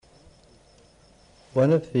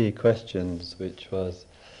One of the questions which was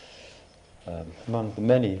among the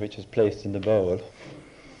many which is placed in the bowl,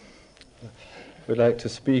 we'd like to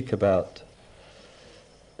speak about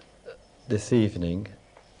this evening,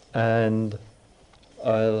 and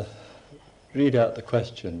I'll read out the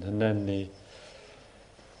question, and then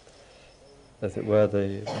as it were,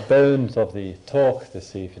 the bones of the talk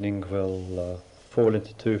this evening will fall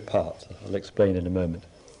into two parts. I'll explain in a moment.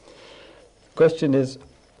 The question is,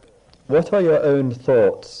 what are your own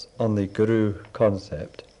thoughts on the guru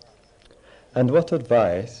concept, and what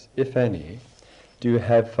advice, if any, do you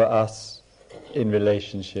have for us in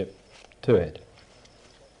relationship to it?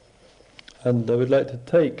 And I would like to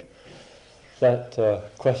take that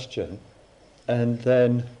question and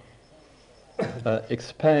then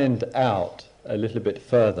expand out a little bit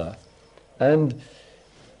further, and,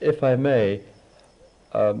 if I may,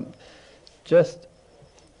 just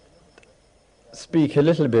speak a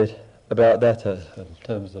little bit about that in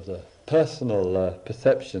terms of the personal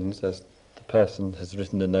perceptions, as the person has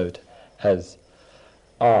written a note has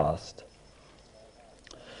asked.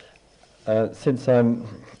 Since I'm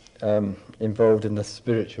involved in the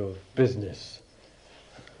spiritual business,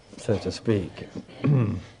 so to speak,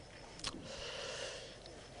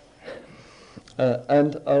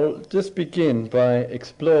 and I'll just begin by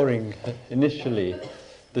exploring initially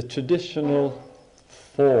the traditional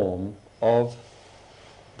form of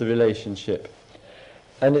the relationship.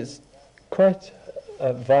 And it's quite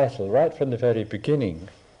vital right from the very beginning,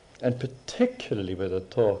 and particularly with a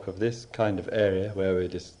talk of this kind of area where we're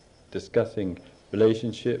discussing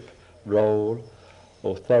relationship, role,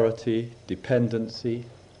 authority, dependency,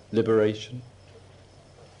 liberation,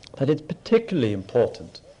 that it's particularly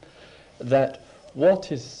important that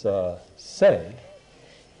what is said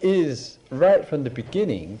is right from the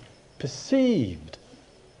beginning perceived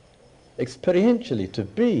experientially to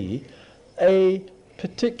be a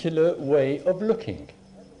particular way of looking.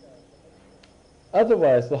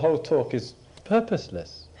 Otherwise the whole talk is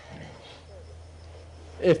purposeless.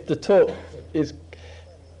 If the talk is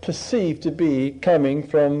perceived to be coming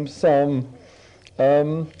from some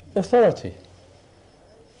authority.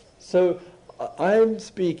 So I'm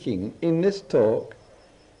speaking in this talk,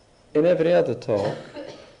 in every other talk,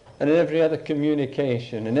 and in every other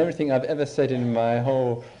communication, and everything I've ever said in my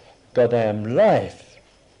whole goddamn life,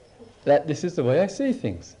 that this is the way I see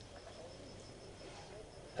things.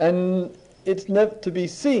 And it's never to be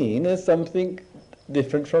seen as something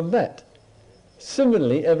different from that.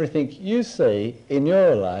 Similarly, everything you say in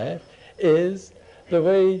your life is the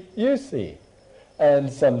way you see. And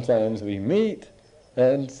sometimes we meet,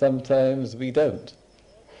 and sometimes we don't.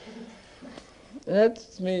 That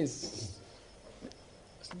to me is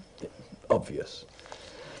obvious.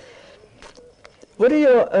 What are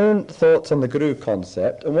your own thoughts on the guru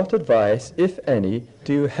concept, and what advice, if any,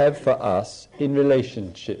 do you have for us in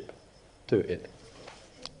relationship to it?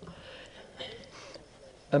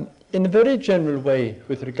 In a very general way,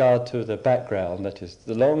 with regard to the background, that is,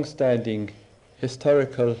 the long-standing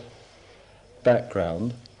historical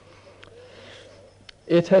background,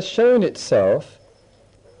 it has shown itself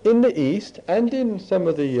in the East and in some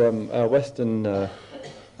of the Western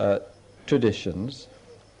traditions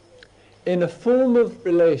in a form of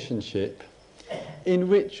relationship in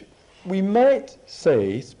which we might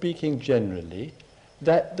say, speaking generally,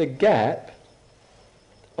 that the gap,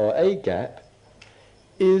 or a gap,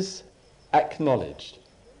 is acknowledged.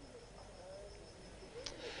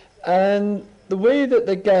 And the way that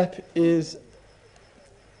the gap is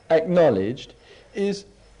acknowledged is,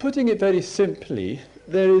 putting it very simply,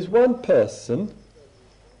 there is one person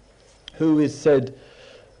who is said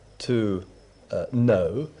to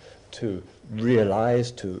know, to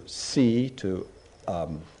realize, to see, to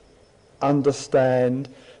understand,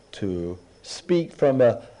 to speak from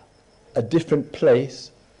a different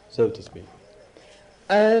place, so to speak.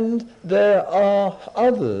 And there are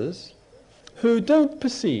others who don't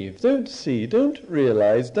perceive, don't see, don't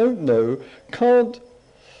realize, don't know, can't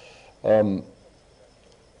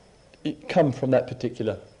come from that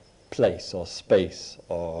particular place or space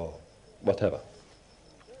or whatever.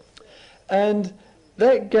 And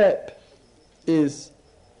that gap is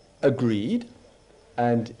agreed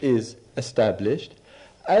and is established,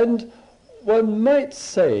 and one might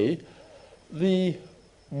say the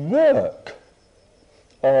work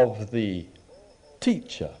of the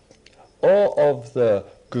teacher or of the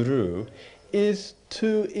guru is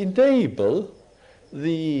to enable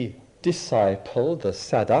the disciple, the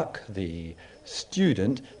sadhak, the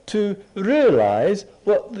student, to realize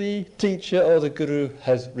what the teacher or the guru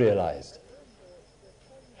has realized.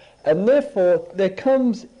 And therefore there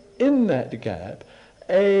comes in that gap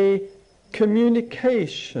a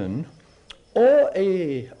communication or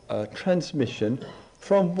a transmission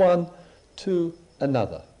from one to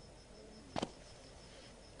another.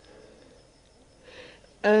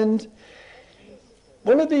 And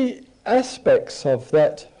one of the aspects of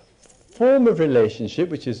that form of relationship,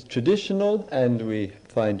 which is traditional, and we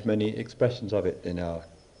find many expressions of it in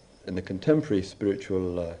the contemporary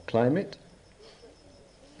spiritual climate,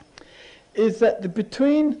 is that the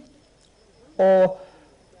between or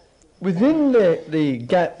within the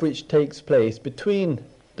gap which takes place between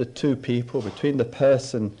the two people, between the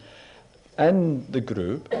person and the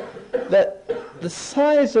group, that the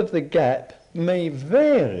size of the gap may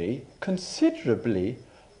vary considerably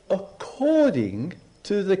according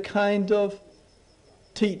to the kind of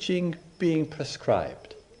teaching being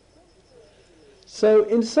prescribed. So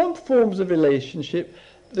in some forms of relationship,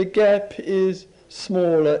 the gap is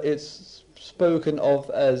smaller, it's spoken of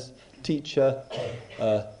as teacher,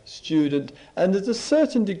 student, and there's a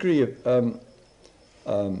certain degree of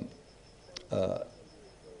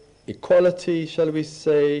equality, shall we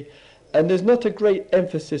say, and there's not a great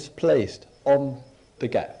emphasis placed on the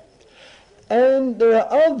gap. And there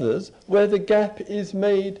are others where the gap is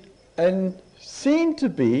made and seen to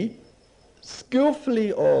be,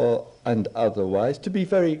 skillfully and otherwise, to be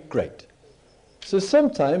very great. So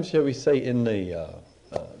sometimes, shall we say, in the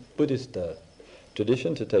Buddhist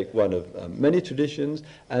tradition, to take one of many traditions,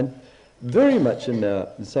 and very much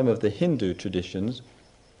in some of the Hindu traditions,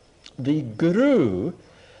 the guru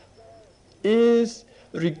is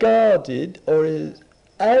regarded or is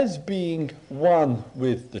as being one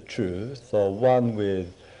with the truth, or one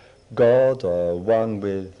with God, or one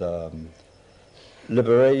with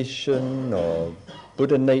liberation, or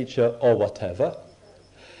Buddha nature, or whatever.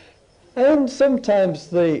 And sometimes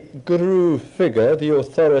the guru figure, the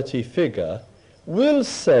authority figure, will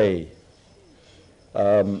say,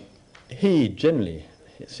 he generally,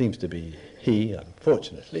 it seems to be he,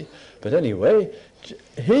 unfortunately, but anyway,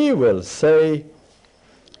 he will say,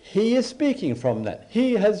 he is speaking from that.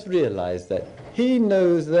 He has realized that. He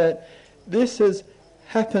knows that this has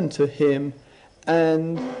happened to him,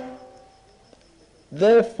 and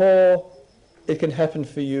therefore it can happen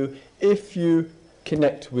for you if you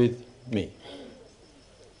connect with me.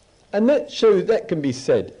 And that can be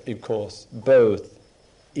said, of course, both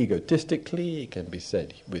egotistically, it can be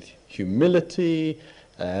said with humility,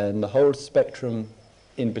 and the whole spectrum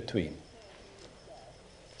in between.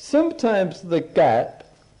 Sometimes the gap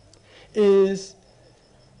is,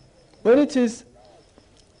 when it is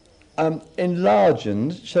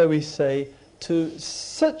enlarged, shall we say, to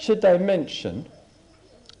such a dimension,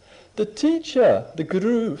 the teacher, the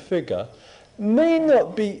guru figure, may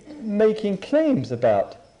not be making claims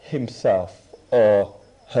about himself or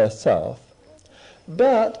herself,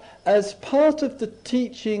 but as part of the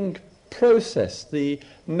teaching process, the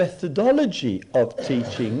methodology of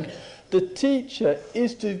teaching, the teacher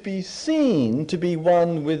is to be seen to be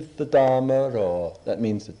one with the Dharma, or that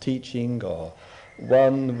means the teaching, or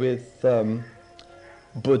one with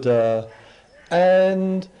Buddha,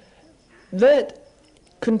 and that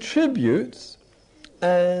contributes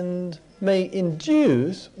and may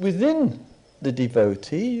induce within the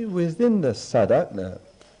devotee, within the sadhak,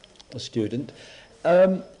 the student,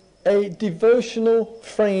 a devotional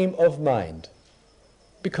frame of mind,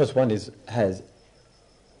 because one has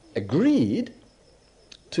agreed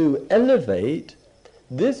to elevate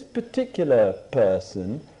this particular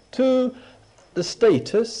person to the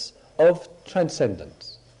status of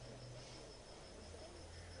transcendence.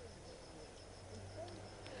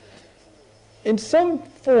 In some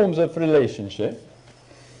forms of relationship,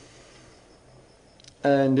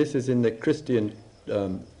 and this is in the Christian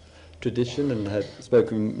tradition, and have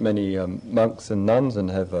spoken many monks and nuns, and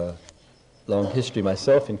have a long history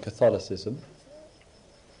myself in Catholicism,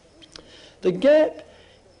 the gap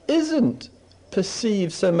isn't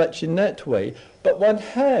perceived so much in that way, but one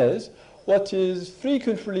has what is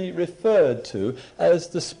frequently referred to as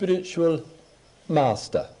the spiritual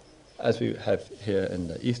master, as we have here in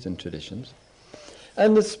the Eastern traditions.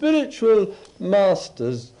 And the spiritual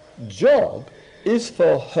master's job is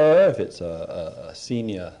for her, if it's a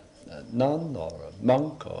senior nun or a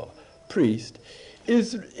monk or priest,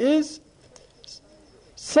 is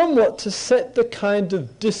somewhat to set the kind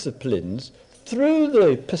of disciplines through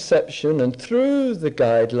the perception and through the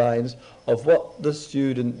guidelines of what the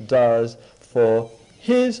student does for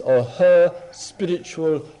his or her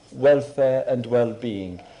spiritual welfare and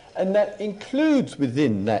well-being. And that includes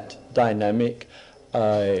within that dynamic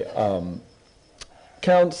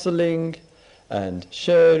counseling and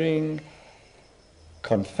sharing,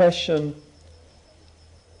 confession,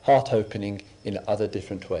 heart opening in other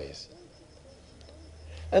different ways.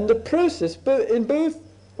 And the process, in both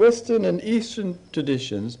Western and Eastern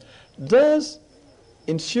traditions, does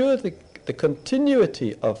ensure the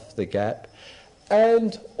continuity of the gap,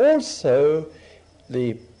 and also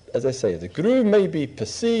as I say, the guru may be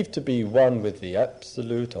perceived to be one with the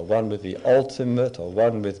absolute, or one with the ultimate, or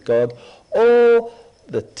one with God, or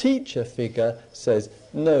the teacher figure says,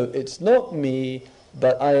 no, it's not me,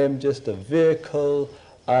 but I am just a vehicle,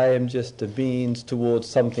 I am just a means towards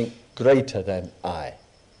something greater than I.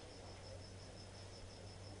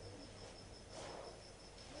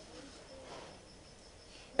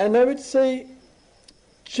 And I would say,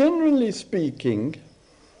 generally speaking,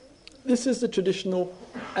 this is the traditional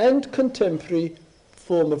and contemporary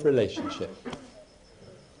form of relationship.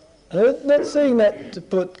 And I'm not saying that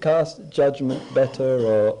to cast judgment better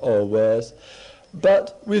or worse,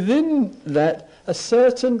 but within that a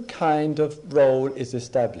certain kind of role is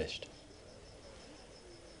established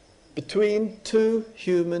between two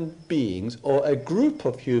human beings, or a group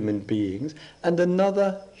of human beings, and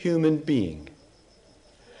another human being.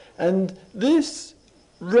 And this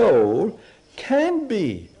role can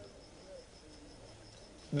be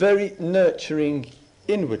very nurturing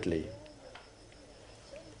inwardly.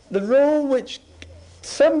 The role which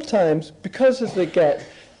sometimes, because of the gap,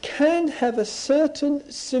 can have a certain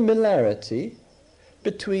similarity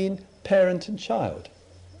between parent and child.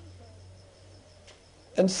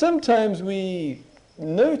 And sometimes we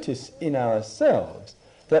notice in ourselves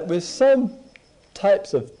that with some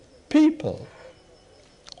types of people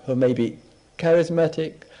who may be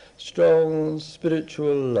charismatic, strong,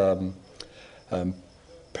 spiritual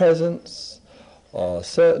presence, or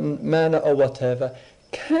certain manner or whatever,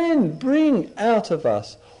 can bring out of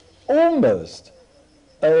us almost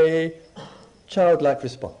a childlike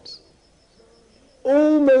response.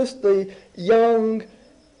 Almost the young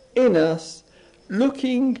in us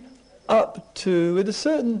looking up to, with a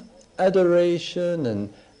certain adoration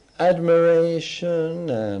and admiration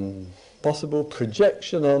and possible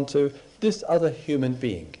projection onto this other human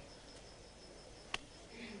being.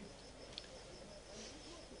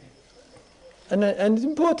 And it's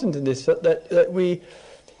important in this that we,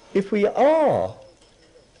 if we are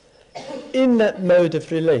in that mode of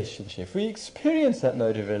relationship, if we experience that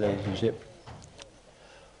mode of relationship,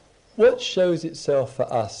 what shows itself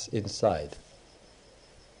for us inside?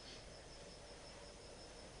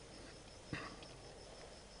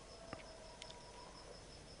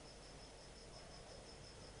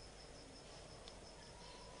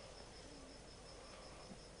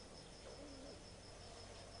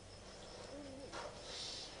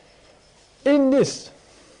 In this,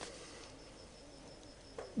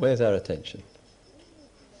 where's our attention?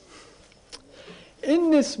 In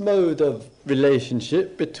this mode of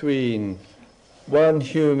relationship between one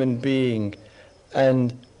human being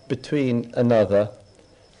and between another,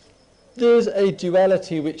 there's a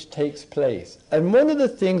duality which takes place. And one of the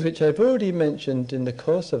things which I've already mentioned in the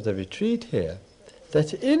course of the retreat here,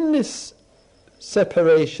 that in this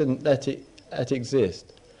separation that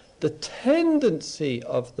exists, the tendency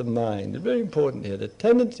of the mind, very important here, the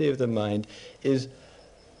tendency of the mind is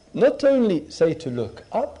not only, say, to look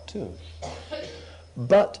up to,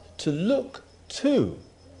 but to look to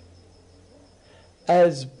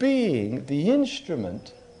as being the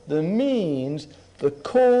instrument, the means, the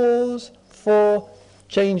cause for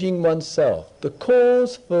changing oneself, the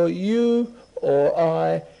cause for you or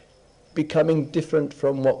I becoming different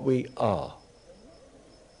from what we are.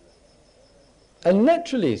 And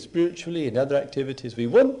naturally, spiritually, in other activities, we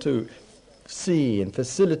want to see and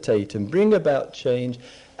facilitate and bring about change.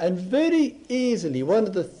 And very easily, one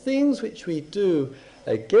of the things which we do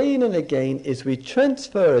again and again is we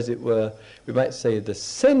transfer, as it were, we might say, the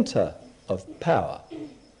centre of power,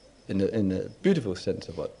 in the beautiful sense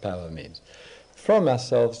of what power means, from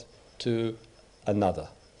ourselves to another.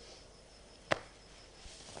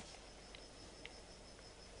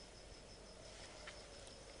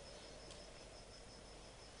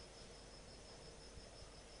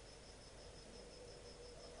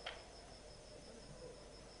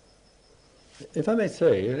 If I may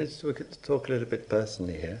say, let's talk a little bit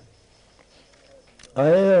personally here.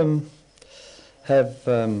 I have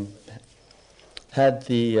had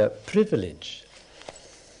the privilege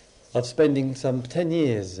of spending some 10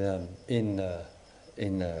 years in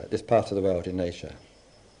this part of the world, in Asia.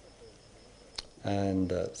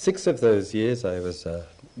 And 6 of those years I was a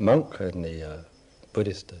monk in the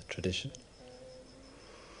Buddhist tradition.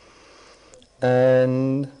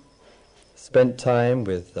 And spent time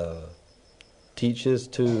with teachers,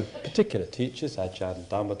 2 particular teachers, Ajahn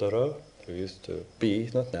Dharmadoro, who used to be,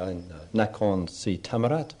 not now, in Nakhon Si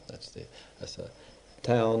Thammarat, that's a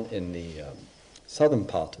town in the southern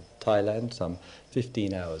part of Thailand, some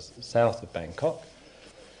 15 hours south of Bangkok.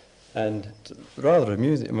 And rather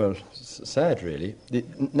amusing, well, sad really, the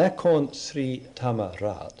Nakhon Sri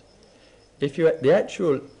Thammarat, the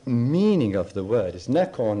actual meaning of the word is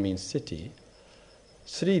Nakhon means city,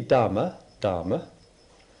 Sri Dharma,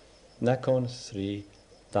 Nakhon Sri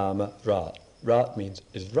Thammarat. Rat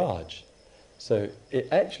is Raj. So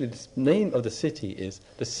the name of the city is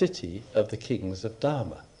the city of the kings of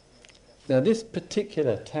Dharma. Now this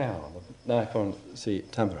particular town of Nakhon Sri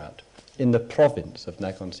Thammarat, in the province of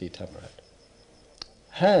Nakhon Sri Thammarat,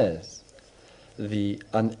 has the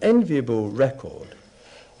unenviable record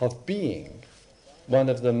of being one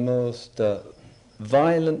of the most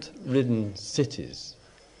violent-ridden cities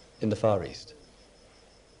in the Far East.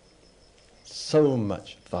 So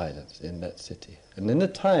much violence in that city. And in the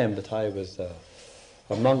time that I was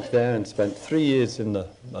a monk there and spent 3 years in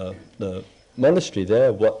the monastery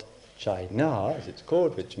there, Wat Chai Na, as it's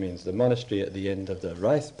called, which means the monastery at the end of the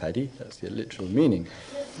rice paddy, that's the literal meaning.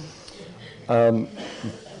 And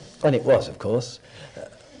it was, of course,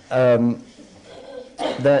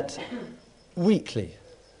 that weekly,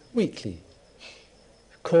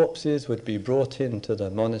 corpses would be brought into the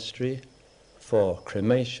monastery for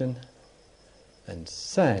cremation, and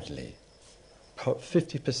sadly,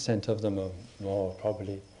 50% of them or more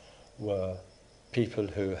probably were people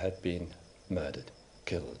who had been murdered,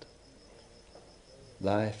 killed.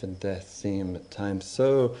 Life and death seem at times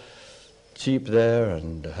so cheap there,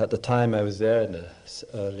 and at the time I was there in the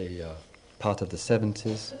early part of the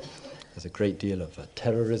 70s, there's a great deal of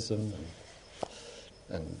terrorism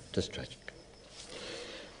and just tragic.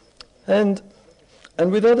 And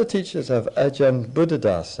with other teachers of Ajahn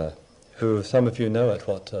Buddhadasa, who some of you know at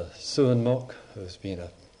Wat Suan Mok, who's been a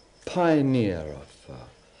pioneer of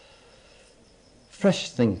fresh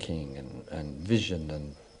thinking and vision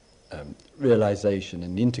and realization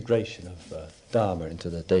and integration of Dharma into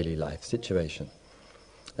the daily life situation.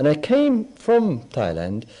 And I came from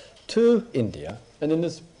Thailand to India, and in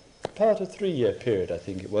this part of 3-year period, I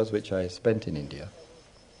think it was, which I spent in India,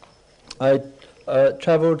 I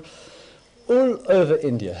travelled all over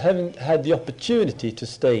India, having had the opportunity to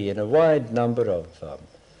stay in a wide number of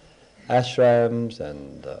ashrams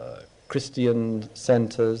and Christian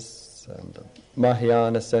centres and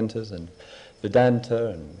Mahayana centres and Vedanta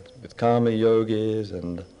and with karma yogis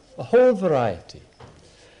and a whole variety.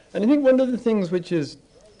 And I think one of the things which is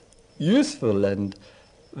useful and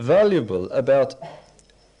valuable about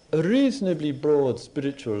a reasonably broad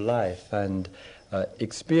spiritual life and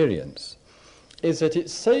experience is that it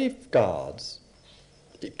safeguards,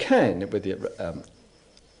 it can, with the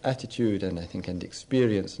attitude and I think and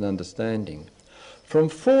experience and understanding, from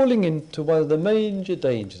falling into one of the major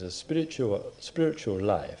dangers of spiritual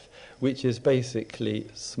life, which is basically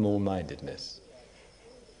small-mindedness.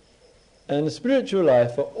 And the spiritual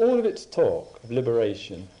life, for all of its talk of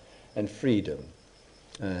liberation and freedom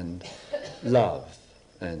and love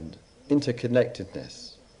and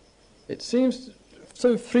interconnectedness, it seems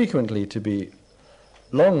so frequently to be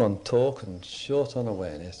long on talk and short on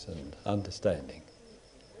awareness and understanding.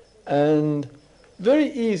 And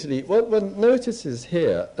very easily, what one notices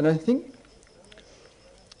here, and I think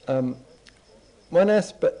one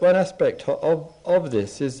aspect of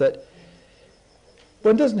this is that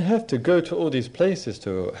one doesn't have to go to all these places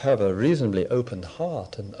to have a reasonably open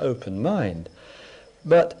heart and open mind.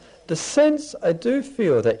 But the sense, I do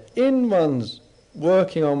feel that in one's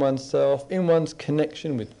working on oneself, in one's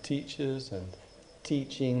connection with teachers and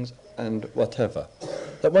teachings and whatever,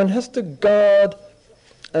 that one has to guard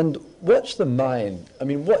and watch the mind. I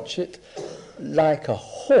mean, watch it like a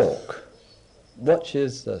hawk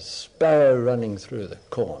watches the sparrow running through the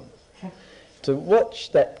corn. To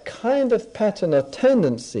watch that kind of pattern or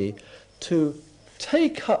tendency to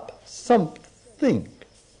take up something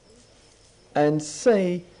and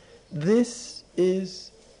say, this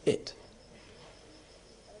is it.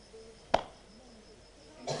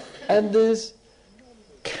 And there's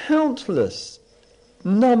countless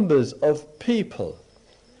numbers of people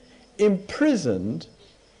imprisoned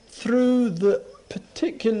through the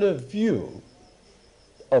particular view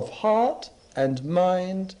of heart and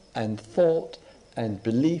mind and thought and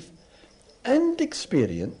belief and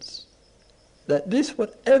experience that this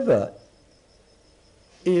whatever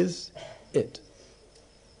is it.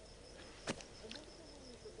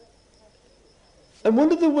 And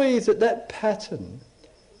one of the ways that that pattern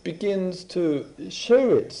begins to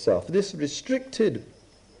show itself, this restricted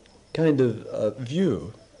kind of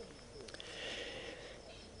view,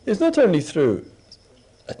 is not only through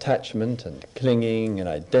attachment and clinging and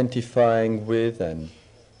identifying with and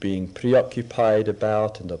being preoccupied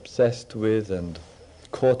about and obsessed with and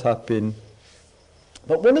caught up in.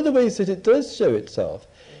 But one of the ways that it does show itself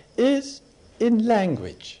is in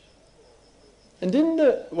language. And in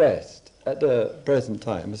the West, at the present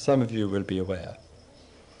time, as some of you will be aware,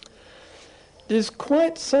 there's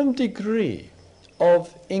quite some degree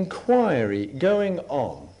of inquiry going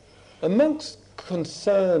on amongst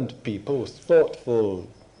concerned people, thoughtful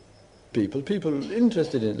people, people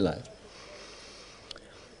interested in life,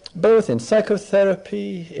 both in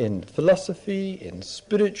psychotherapy, in philosophy, in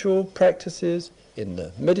spiritual practices, in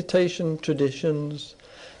the meditation traditions,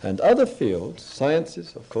 and other fields,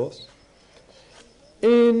 sciences, of course,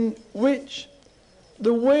 in which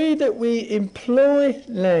the way that we employ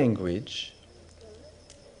language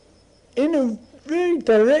in a very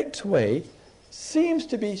direct way seems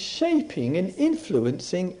to be shaping and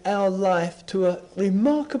influencing our life to a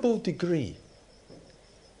remarkable degree.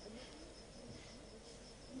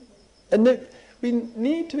 And that we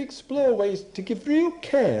need to explore ways to give real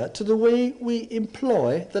care to the way we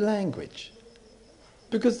employ the language.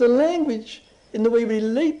 Because the language, in the way we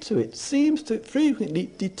relate to it, seems to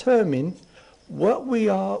frequently determine what we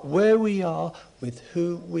are, where we are, with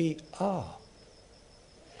who we are.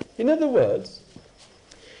 In other words,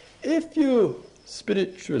 if you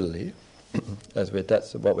spiritually,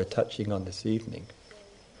 that's what we're touching on this evening,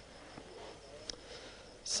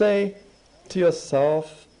 say to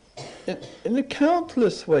yourself, in the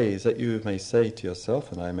countless ways that you may say to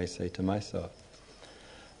yourself, and I may say to myself,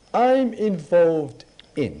 I'm involved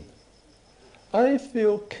in, I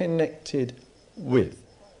feel connected with,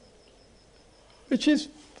 which is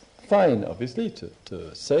fine, obviously,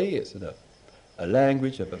 to say. It's a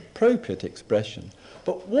language of appropriate expression.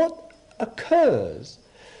 But what occurs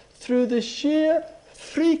through the sheer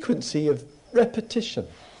frequency of repetition?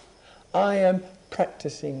 I am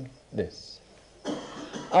practicing this.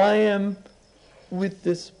 I am with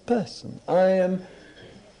this person. I am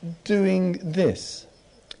doing this,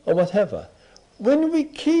 or whatever. When we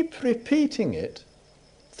keep repeating it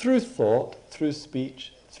through thought, through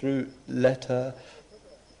speech, through letter,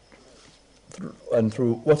 and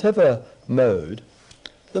through whatever mode,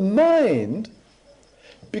 the mind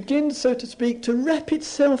begins, so to speak, to wrap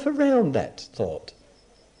itself around that thought.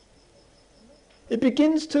 It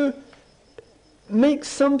begins to make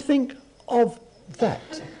something of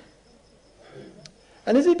that.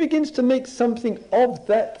 And as it begins to make something of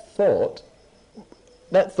that thought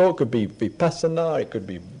could be vipassana, it could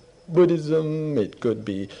be Buddhism, it could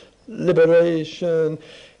be liberation,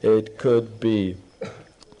 it could be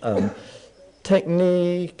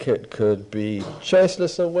technique, it could be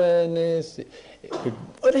choiceless awareness, it could,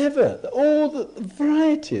 whatever, all the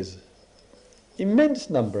varieties, immense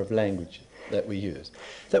number of language that we use,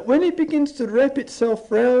 that when it begins to wrap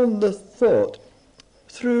itself round the thought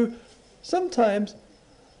through sometimes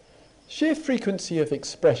sheer frequency of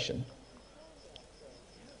expression,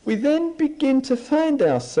 we then begin to find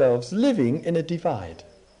ourselves living in a divide.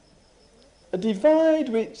 A divide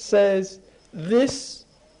which says this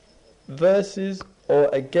versus or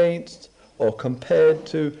against or compared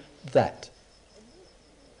to that.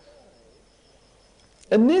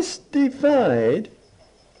 And this divide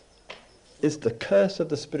is the curse of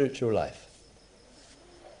the spiritual life.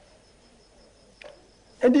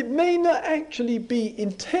 And it may not actually be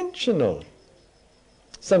intentional.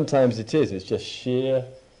 Sometimes it is, it's just sheer,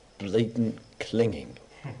 blatant clinging.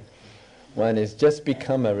 One has just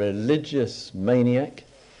become a religious maniac,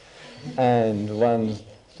 and one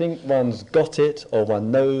thinks one's got it, or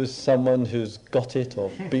one knows someone who's got it,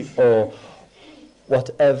 or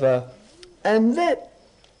whatever. And that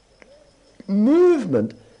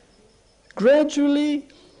movement gradually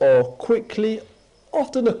or quickly,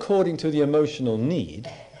 often according to the emotional need,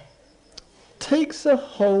 takes a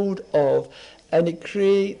hold of, and it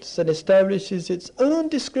creates and establishes its own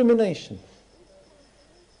discrimination.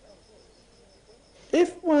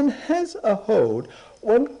 If one has a hold,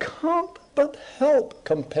 one can't but help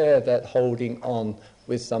compare that holding on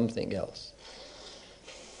with something else.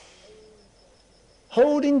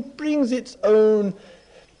 Holding brings its own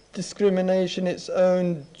discrimination, its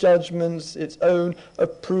own judgments, its own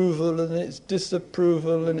approval and its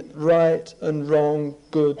disapproval, and right and wrong,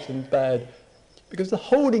 good and bad, because the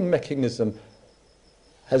holding mechanism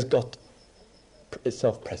has got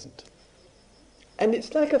itself present. And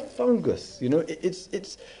it's like a fungus, you know,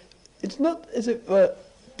 it's not, as it were,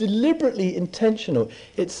 deliberately intentional.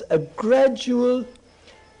 It's a gradual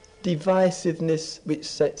divisiveness which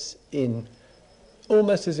sets in,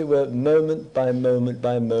 almost as it were, moment by moment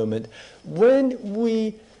by moment, when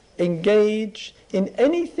we engage in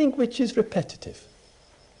anything which is repetitive.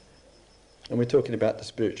 And we're talking about the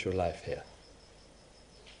spiritual life here.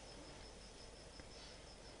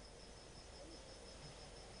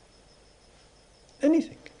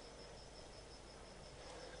 Anything.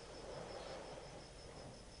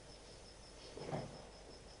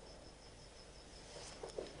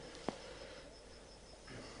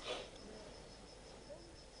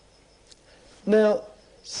 Now,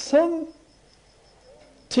 some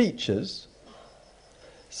teachers,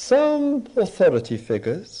 some authority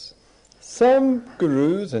figures, some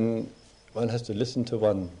gurus, and one has to listen to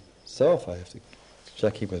oneself, I have to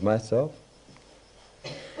check in with myself.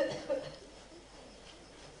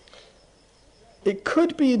 It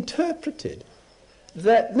could be interpreted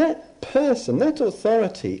that that person, that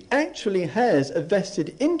authority, actually has a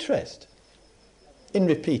vested interest in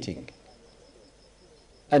repeating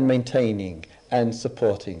and maintaining and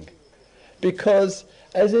supporting. Because,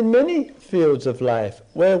 as in many fields of life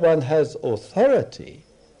where one has authority,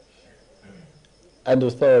 and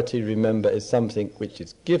authority, remember, is something which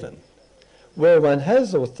is given, where one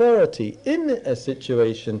has authority in a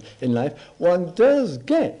situation in life, one does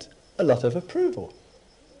get a lot of approval.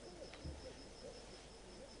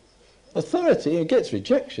 Authority gets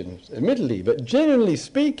rejections, admittedly, but generally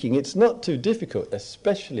speaking, it's not too difficult,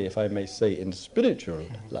 especially, if I may say, in spiritual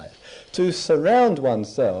life, to surround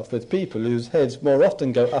oneself with people whose heads more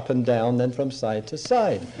often go up and down than from side to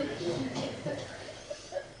side.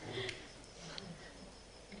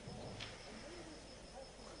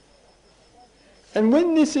 And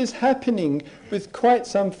when this is happening with quite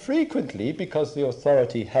some frequently, because the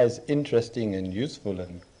authority has interesting and useful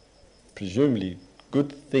and presumably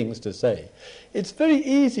good things to say, it's very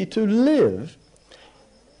easy to live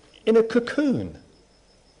in a cocoon,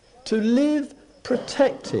 to live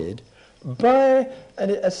protected by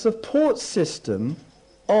a support system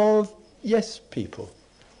of yes people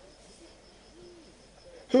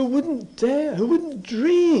who wouldn't dare, who wouldn't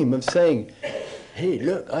dream of saying, hey,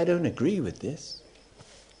 look, I don't agree with this.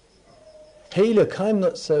 Hey, look, I'm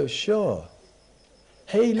not so sure.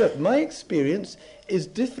 Hey, look, my experience is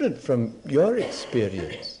different from your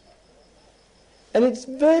experience. And it's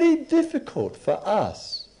very difficult for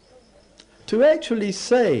us to actually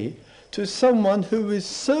say to someone who is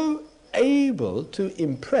so able to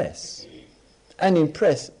impress, and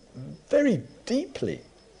impress very deeply,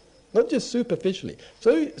 not just superficially,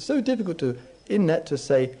 so difficult to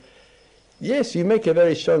say, yes, you make a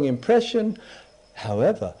very strong impression,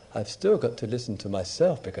 however, I've still got to listen to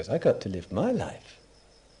myself because I've got to live my life.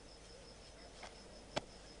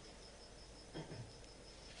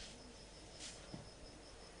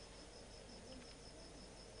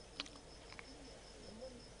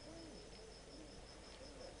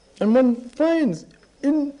 And one finds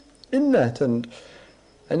in that, and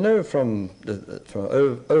I know from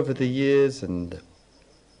over the years and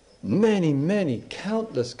many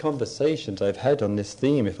countless conversations I've had on this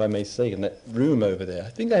theme, if I may say, in that room over there. I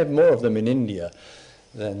think I have more of them in India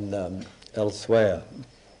than elsewhere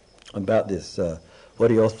about this.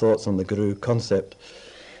 What are your thoughts on the Guru concept?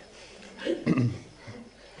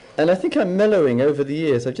 And I think I'm mellowing over the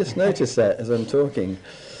years. I've just noticed that as I'm talking.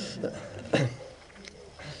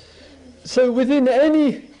 So within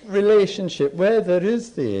any relationship where there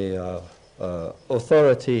is the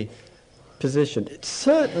authority position, it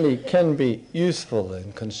certainly can be useful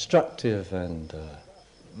and constructive and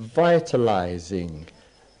vitalizing,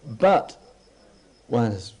 but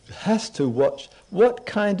one has to watch what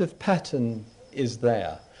kind of pattern is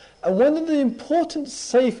there. And one of the important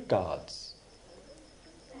safeguards,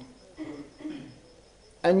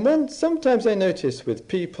 and sometimes I notice with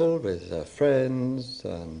people, with friends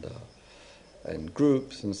and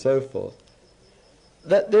groups and so forth,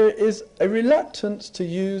 that there is a reluctance to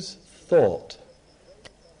use thought.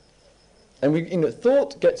 And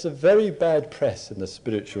thought gets a very bad press in the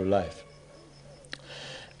spiritual life.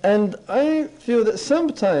 And I feel that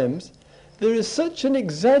sometimes there is such an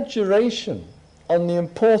exaggeration on the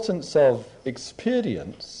importance of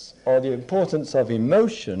experience, or the importance of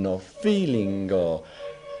emotion, or feeling, or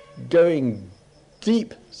going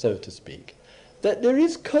deep, so to speak, that there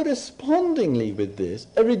is correspondingly with this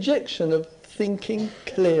a rejection of thinking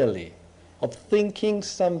clearly, of thinking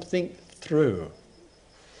something through.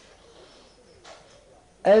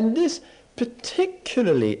 And this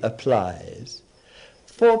particularly applies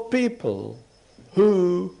for people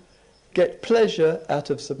who get pleasure out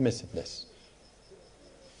of submissiveness,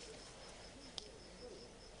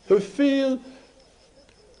 who feel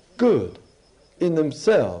good in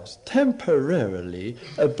themselves temporarily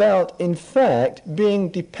about, in fact, being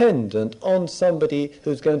dependent on somebody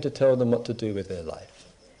who's going to tell them what to do with their life.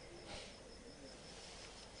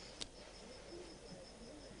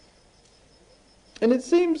 And it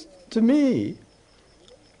seems to me,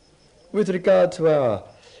 with regard to our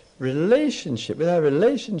relationship with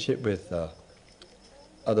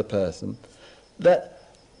other person, that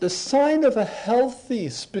the sign of a healthy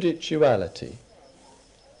spirituality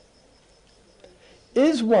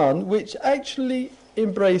is one which actually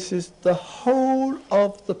embraces the whole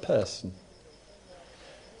of the person.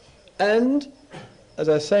 And, as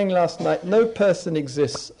I was saying last night, no person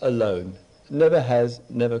exists alone. Never has,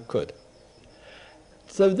 never could.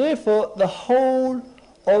 So therefore, the whole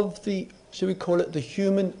of the, shall we call it, the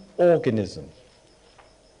human organism.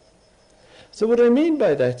 So what I mean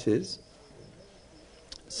by that is,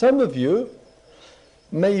 some of you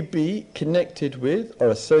may be connected with or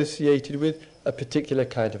associated with a particular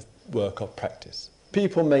kind of work or practice.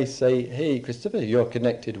 People may say, hey, Christopher, you're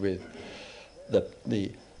connected with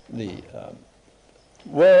the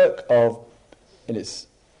work of, and it's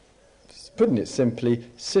putting it simply,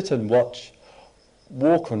 sit and watch,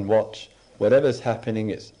 walk and watch, whatever's happening,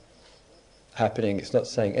 it's happening, it's not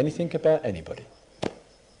saying anything about anybody.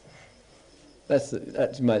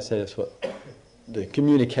 That you might say that's what the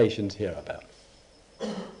communications here are about.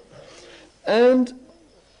 And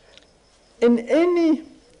in any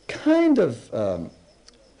kind of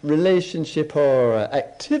relationship or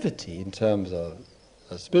activity in terms of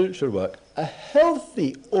spiritual work, a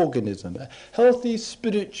healthy organism, a healthy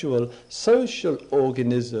spiritual, social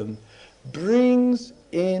organism brings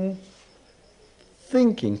in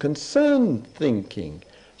thinking, concerned thinking,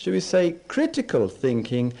 should we say critical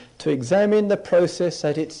thinking, to examine the process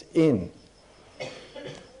that it's in.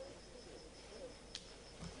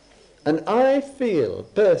 And I feel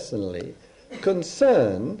personally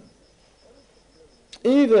concerned,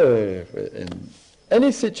 either in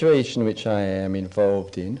any situation which I am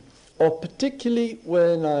involved in, or particularly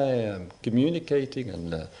when I am communicating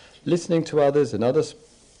and listening to others and other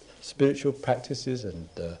spiritual practices and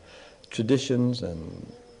traditions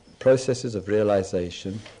and processes of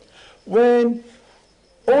realization, when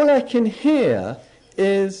all I can hear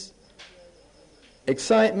is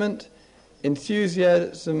excitement,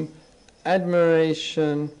 enthusiasm,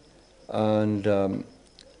 admiration, and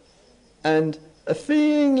a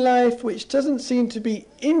feeling life which doesn't seem to be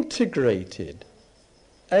integrated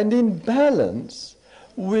and in balance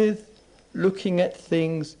with looking at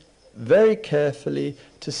things very carefully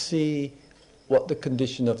to see what the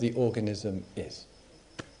condition of the organism is.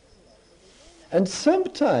 And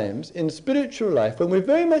sometimes in spiritual life, when we're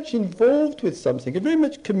very much involved with something and very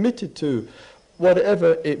much committed to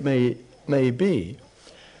whatever it may be,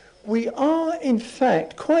 we are in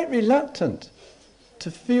fact quite reluctant to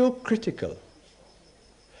feel critical,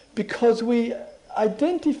 because we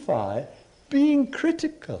identify being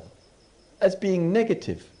critical as being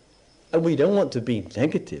negative. And we don't want to be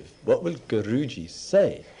negative. What will Guruji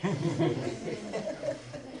say?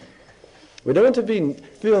 We don't want to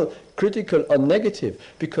feel critical or negative,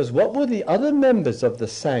 because what will the other members of the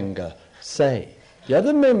Sangha say? The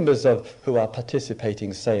other members who are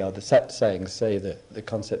participating say, or the satsangs say, the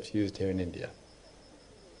concepts used here in India.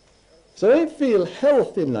 So I feel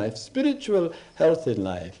health in life, spiritual health in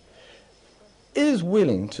life, is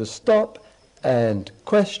willing to stop and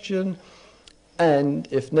question and,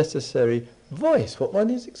 if necessary, voice what one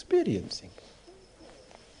is experiencing.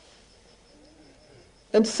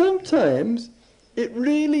 And sometimes it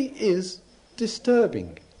really is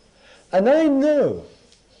disturbing. And I know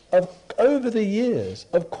over the years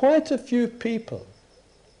of quite a few people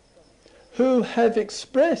who have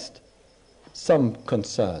expressed some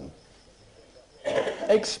concern,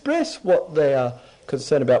 express what they are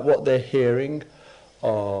concerned about, what they're hearing,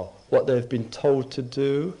 or what they've been told to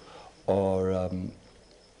do, or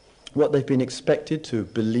what they've been expected to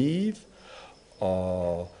believe,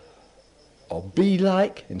 or be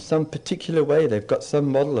like in some particular way. They've got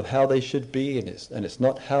some model of how they should be, and it's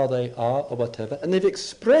not how they are, or whatever. And they've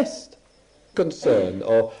expressed concern,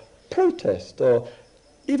 or protest, or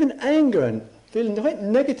even anger, and feeling quite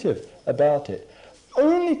negative about it,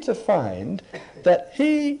 only to find that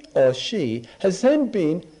he or she has then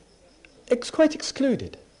been quite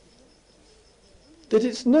excluded. That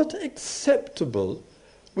it's not acceptable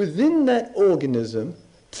within that organism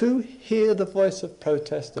to hear the voice of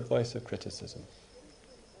protest, the voice of criticism.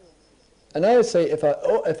 And I would say if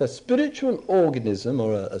a spiritual organism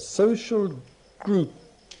or a social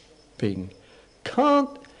grouping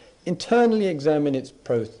can't internally examine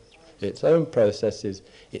its own processes,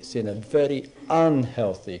 it's in a very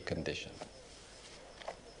unhealthy condition.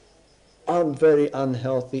 Very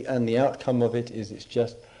unhealthy, and the outcome of it is it's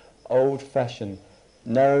just old-fashioned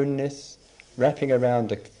narrowness, wrapping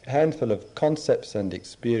around a handful of concepts and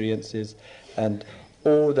experiences, and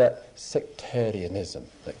all that sectarianism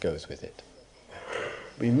that goes with it.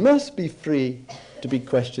 We must be free to be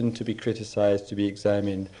questioned, to be criticized, to be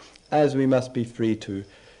examined, as we must be free to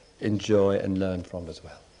enjoy and learn from as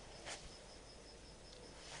well.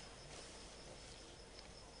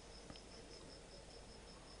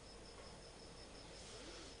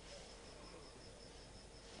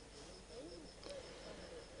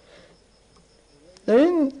 Now,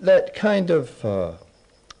 in that kind of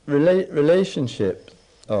relationship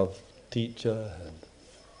of teacher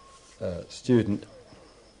and student,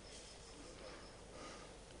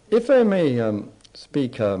 if I may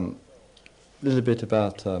speak a little bit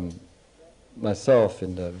about myself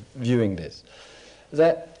in viewing this,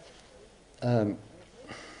 that I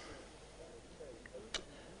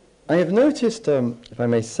have noticed, if I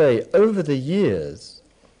may say, over the years,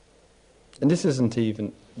 and this isn't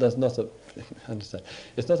even, there's not a, understand,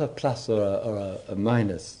 it's not a plus or a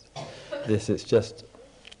minus, this, it's just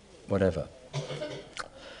whatever.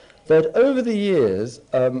 But over the years,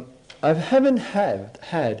 I haven't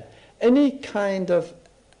had any kind of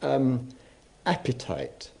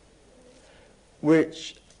appetite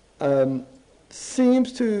which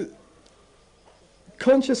seems to,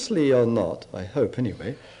 consciously or not, I hope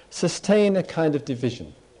anyway, sustain a kind of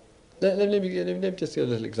division. Let me just give a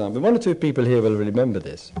little example. One or two people here will remember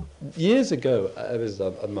this. Years ago, I was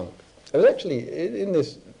a monk. I was actually in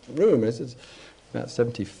this room, this is about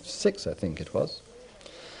 76, I think it was.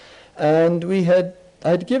 And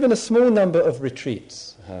I'd given a small number of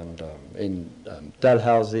retreats, and in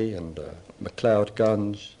Dalhousie and MacLeod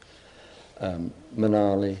Gunge,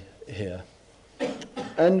 Manali here.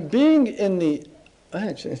 And being in the,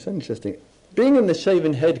 actually it's interesting, being in the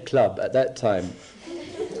Shaven Head Club at that time,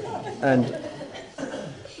 and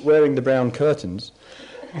wearing the brown curtains,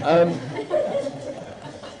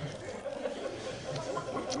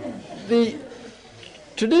 the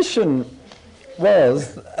tradition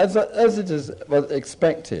was, as it was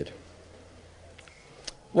expected,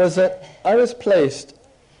 was that I was placed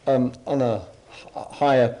on a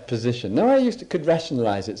higher position. Now could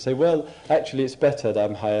rationalise it, say, well, actually it's better that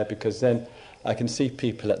I'm higher because then I can see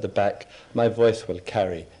people at the back, my voice will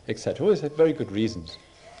carry, etc. Always had very good reasons.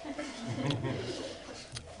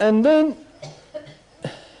 And then,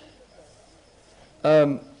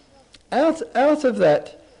 out of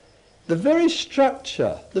that, the very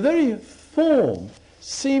structure, the very form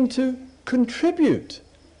seemed to contribute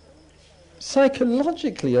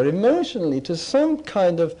psychologically or emotionally to some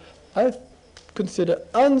kind of, I consider,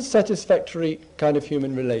 unsatisfactory kind of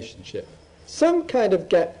human relationship. Some kind of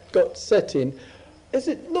gap got set in, is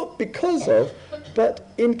it not because of, but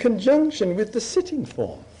in conjunction with the sitting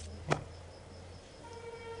form.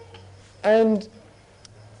 And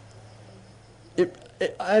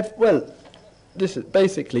this is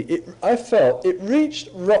basically, I felt it reached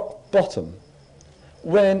rock bottom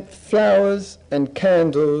when flowers and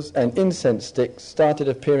candles and incense sticks started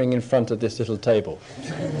appearing in front of this little table.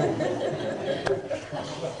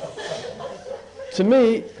 To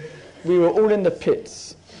me, we were all in the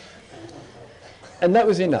pits, and that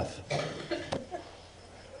was enough.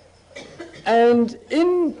 And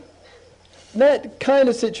in that kind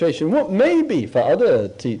of situation, what may be for other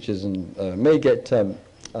teachers and may get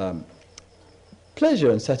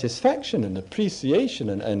pleasure and satisfaction and appreciation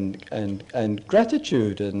and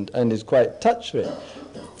gratitude and is quite touched with,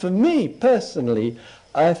 for me personally,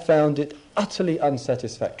 I found it utterly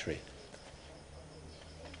unsatisfactory.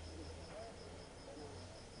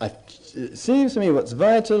 It seems to me what's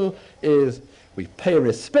vital is we pay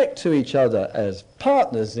respect to each other as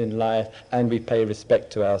partners in life, and we pay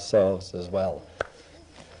respect to ourselves as well.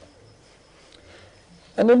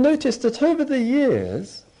 And I've noticed that over the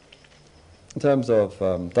years, in terms of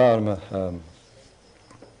Dharma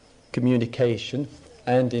communication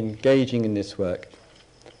and engaging in this work,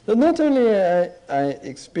 that not only I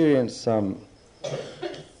experienced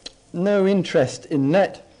no interest in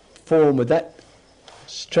that form with that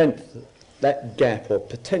strength, that gap or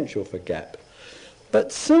potential for gap,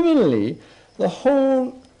 but similarly, the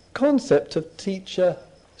whole concept of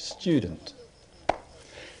teacher-student.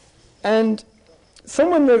 And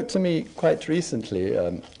someone wrote to me quite recently,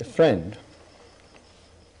 a friend,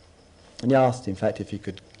 and he asked, in fact, if he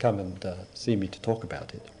could come and see me to talk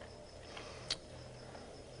about it.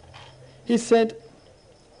 He said,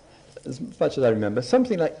 as much as I remember,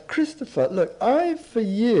 something like, Christopher, look, I for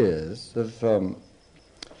years have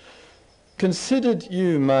considered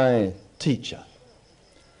you my teacher.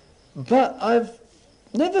 But I've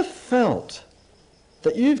never felt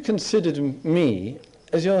that you've considered me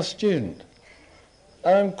as your student.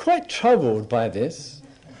 I'm quite troubled by this,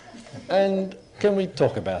 and can we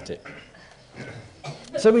talk about it?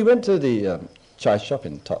 So we went to the chai shop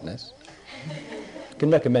in Totnes. Can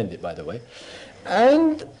recommend it, by the way.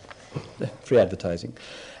 And free advertising.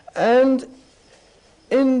 And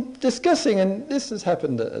in discussing, and this has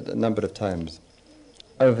happened a number of times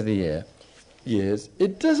over the years,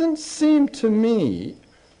 it doesn't seem to me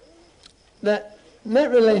that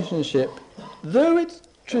relationship, though it's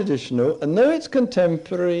traditional and though it's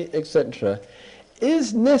contemporary, etc.,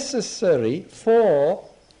 is necessary for,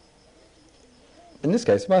 in this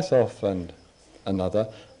case, myself and another,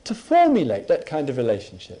 to formulate that kind of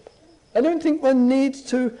relationship. I don't think one needs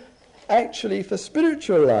to actually, for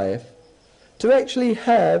spiritual life, to actually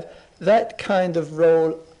have that kind of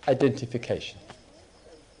role identification.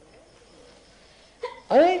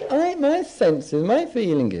 My sense is, my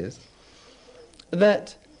feeling is,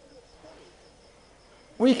 that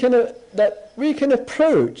we can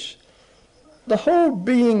approach the whole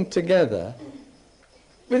being together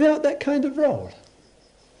without that kind of role.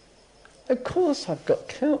 Of course, I've got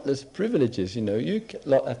countless privileges, you know. You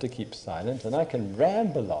lot have to keep silent, and I can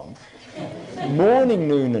ramble on, morning,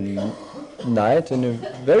 noon, and night, and you're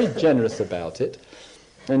very generous about it.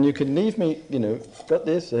 And you can leave me, you know, got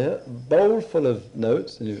this bowl full of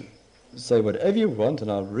notes, and you say whatever you want, and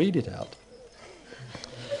I'll read it out.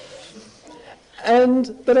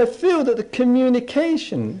 But I feel that the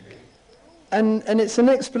communication, and it's an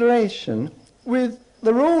exploration with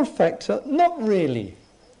the role factor not really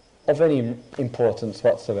of any importance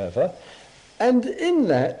whatsoever. And in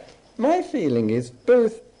that, my feeling is,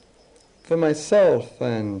 both for myself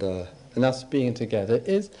and us being together,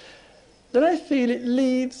 is that I feel it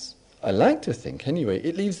leaves, I like to think anyway,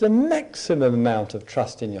 it leaves the maximum amount of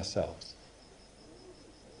trust in yourselves.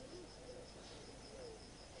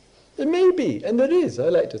 There may be, and there is, I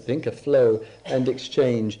like to think, a flow and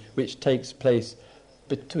exchange which takes place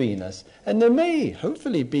between us. And there may,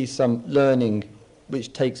 hopefully, be some learning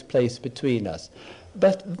which takes place between us.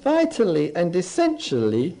 But vitally and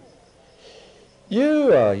essentially,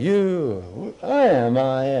 you are you, I am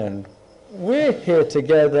I, and we're here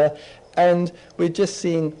together, and we're just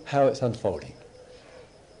seeing how it's unfolding.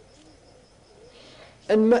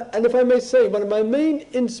 And if I may say, one of my main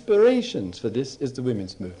inspirations for this is the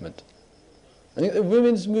women's movement. I think the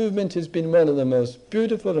women's movement has been one of the most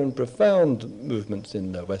beautiful and profound movements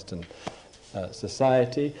in Western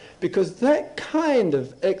society, because that kind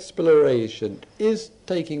of exploration is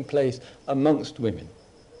taking place amongst women.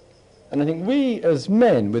 And I think we as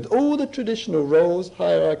men, with all the traditional roles,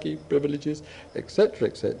 hierarchy, privileges, etc.,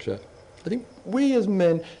 etc., I think we as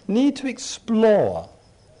men need to explore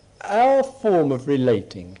our form of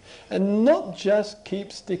relating and not just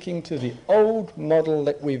keep sticking to the old model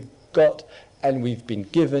that we've got and we've been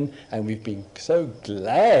given and we've been so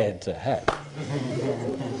glad to have.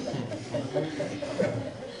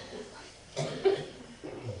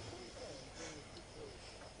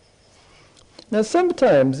 Now,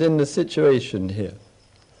 sometimes in the situation here,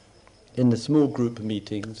 in the small group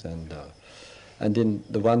meetings and in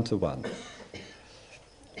the one-to-one,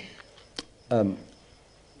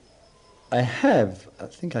 I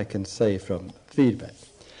think I can say from feedback,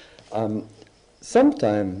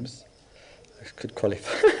 sometimes, I could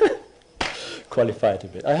qualify it a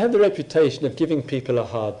bit, I have the reputation of giving people a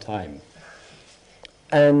hard time.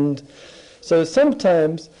 And so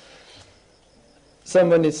sometimes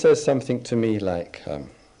someone says something to me like,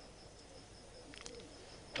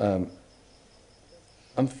 I'm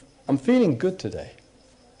feeling good today.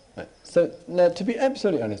 Right. So now, to be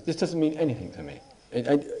absolutely honest, this doesn't mean anything to me.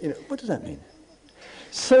 What does that mean?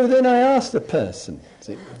 So then I ask the person,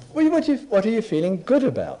 what are you feeling good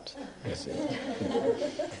about? You see?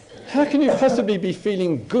 How can you possibly be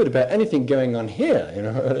feeling good about anything going on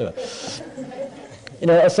here?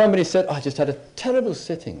 Or somebody said, I just had a terrible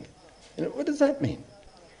sitting. What does that mean?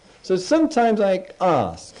 So sometimes I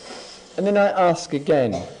ask, and then I ask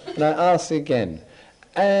again, and I ask again.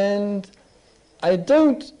 And I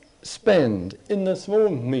don't spend, in the small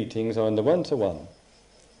meetings or in the one-to-one,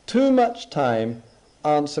 too much time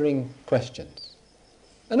answering questions.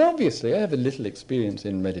 And obviously I have a little experience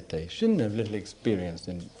in meditation, I have a little experience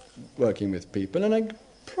in working with people, and I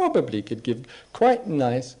probably could give quite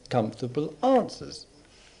nice, comfortable answers.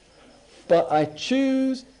 But I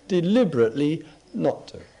choose deliberately not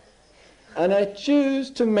to. And I choose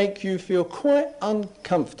to make you feel quite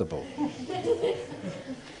uncomfortable.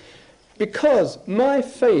 Because my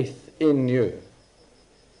faith in you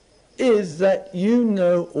is that you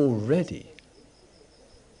know already.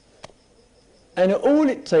 And all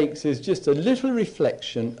it takes is just a little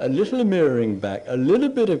reflection, a little mirroring back, a little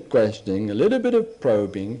bit of questioning, a little bit of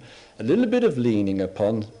probing, a little bit of leaning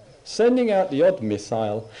upon sending out the odd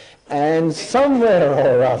missile, and somewhere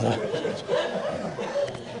or other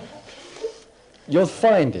you'll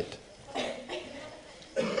find it.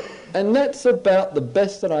 And that's about the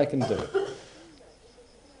best that I can do.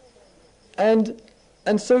 And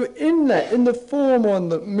so in that, in the form or in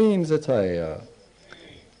the means that I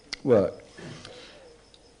work,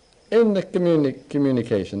 in the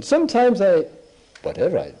communication, sometimes I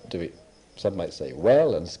do it, some might say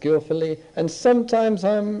well and skillfully, and sometimes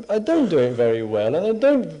I don't do it very well, and I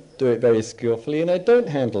don't do it very skillfully, and I don't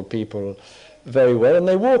handle people very well, and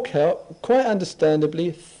they walk out, quite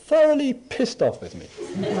understandably, thoroughly pissed off with me.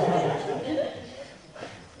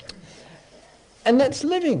 And that's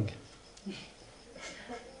living.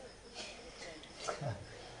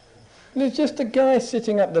 There's just a guy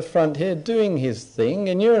sitting up the front here doing his thing,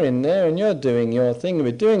 and you're in there and you're doing your thing, and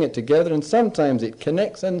we're doing it together, and sometimes it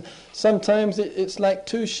connects, and sometimes it's like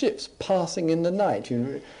two ships passing in the night.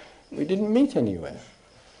 We didn't meet anywhere.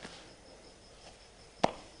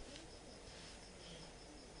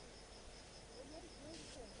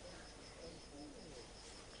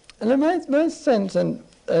 And my sense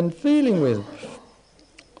and feeling with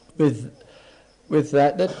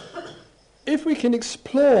that if we can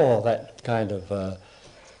explore that kind of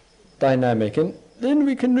dynamic, and then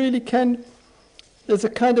we can really there's a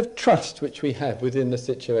kind of trust which we have within the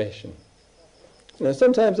situation. You know,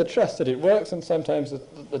 sometimes the trust that it works, and sometimes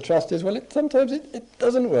the trust is, well, sometimes it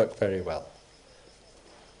doesn't work very well.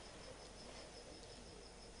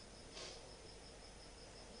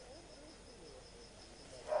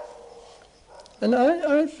 And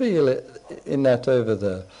I feel it in that over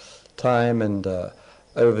the time and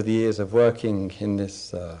over the years of working in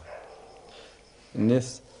this,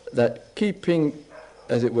 that keeping,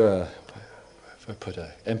 as it were, if I put an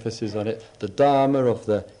emphasis on it, the Dharma of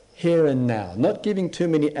the here and now, not giving too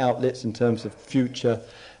many outlets in terms of future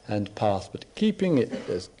and past, but keeping it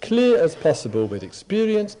as clear as possible with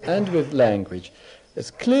experience and with language, as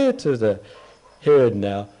clear to the here and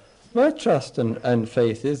now. My trust and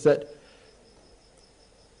faith is that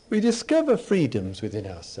we discover freedoms within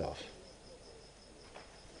ourselves.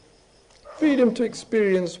 Freedom to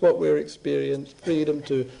experience what we're experiencing, freedom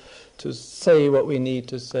to say what we need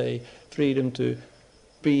to say, freedom to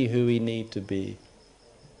be who we need to be,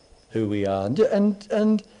 who we are,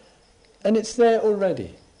 and it's there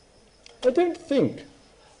already. I don't think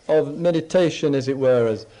of meditation, as it were,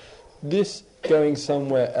 as this going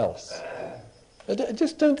somewhere else. I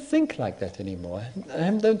just don't think like that anymore. I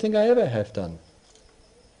don't think I ever have done.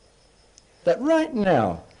 That right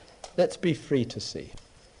now, let's be free to see.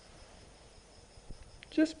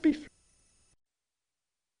 Just be free.